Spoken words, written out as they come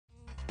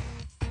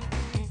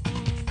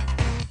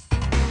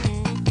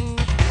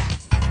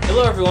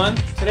Hello everyone,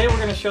 today we're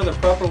going to show the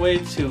proper way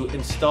to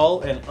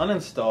install and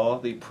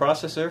uninstall the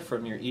processor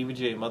from your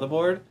EVGA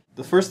motherboard.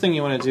 The first thing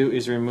you want to do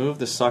is remove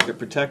the socket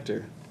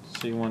protector.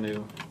 So you want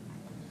to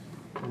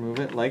remove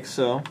it like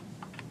so.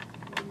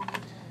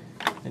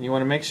 And you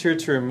want to make sure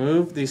to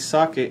remove the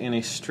socket in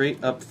a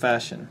straight up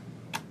fashion.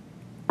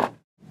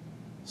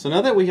 So now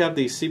that we have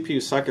the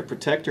CPU socket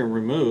protector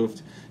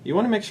removed, you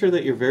want to make sure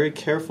that you're very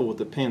careful with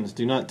the pins.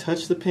 Do not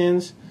touch the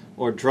pins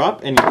or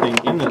drop anything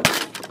in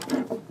the...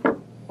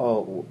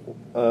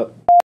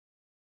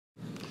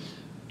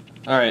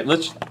 Alright,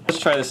 let's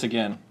try this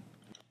again.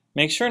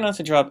 Make sure not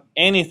to drop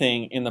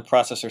anything in the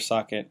processor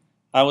socket.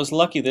 I was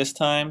lucky this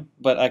time,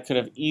 but I could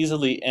have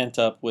easily ended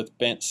up with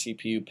bent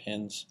CPU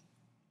pins.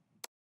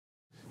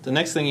 The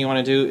next thing you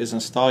want to do is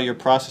install your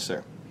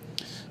processor.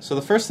 So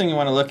the first thing you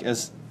want to look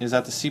is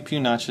at the CPU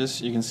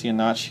notches. You can see a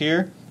notch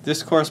here.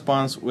 This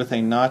corresponds with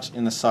a notch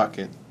in the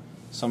socket.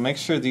 So make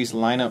sure these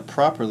line up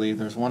properly.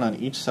 There's one on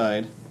each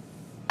side.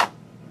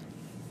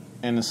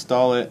 And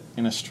install it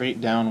in a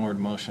straight downward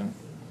motion.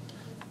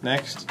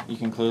 Next, you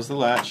can close the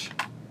latch.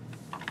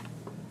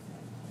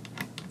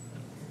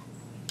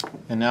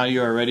 And now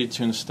you are ready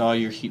to install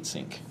your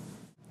heatsink.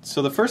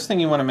 So the first thing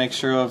you want to make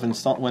sure of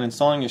when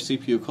installing your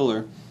CPU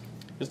cooler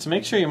is to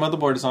make sure your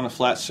motherboard is on a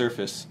flat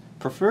surface,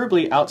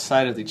 preferably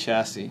outside of the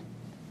chassis.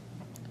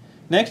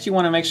 Next, you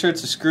want to make sure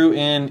to screw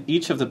in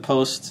each of the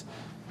posts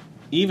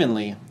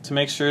evenly to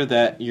make sure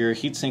that your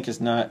heatsink is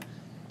not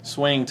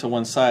swaying to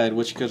one side,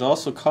 which could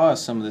also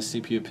cause some of the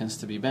CPU pins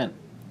to be bent.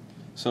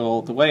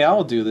 So the way I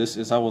will do this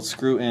is I will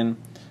screw in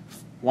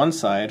one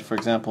side, for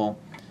example,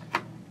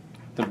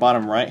 the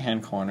bottom right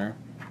hand corner,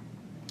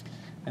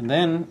 and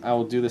then I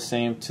will do the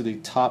same to the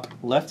top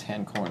left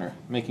hand corner,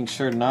 making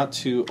sure not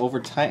to over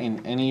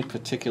tighten any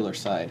particular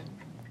side.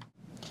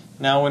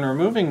 Now when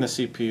removing the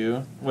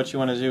CPU, what you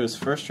want to do is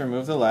first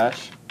remove the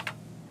latch,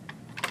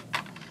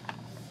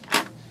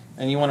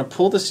 and you want to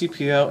pull the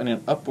CPU out in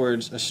an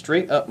upwards, a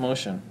straight up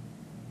motion,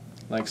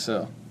 like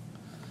so.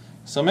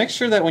 So make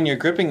sure that when you're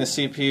gripping the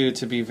CPU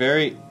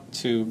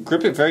to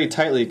grip it very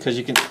tightly, because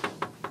you can...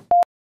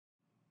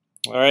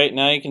 Alright,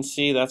 now you can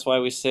see that's why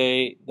we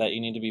say that you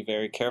need to be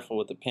very careful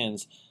with the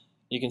pins.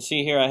 You can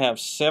see here I have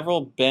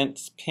several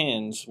bent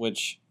pins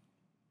which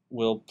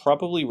will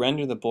probably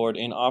render the board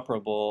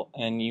inoperable,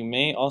 and you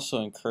may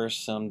also incur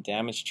some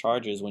damage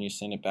charges when you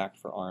send it back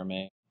for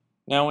RMA.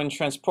 Now when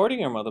transporting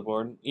your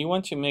motherboard, you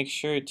want to make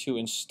sure to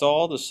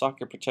install the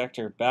socket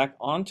protector back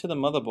onto the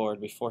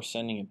motherboard before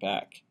sending it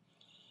back.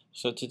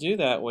 So to do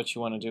that, what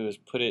you want to do is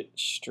put it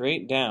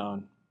straight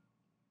down.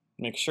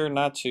 Make sure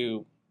not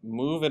to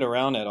move it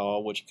around at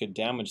all, which could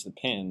damage the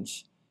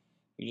pins.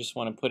 You just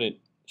want to put it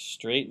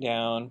straight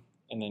down,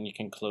 and then you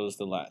can close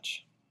the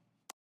latch.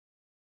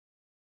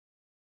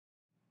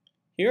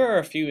 Here are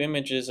a few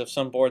images of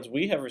some boards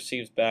we have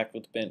received back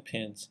with bent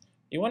pins.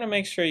 You want to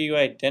make sure you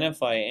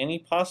identify any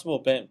possible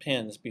bent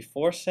pins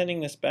before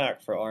sending this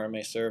back for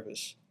RMA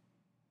service.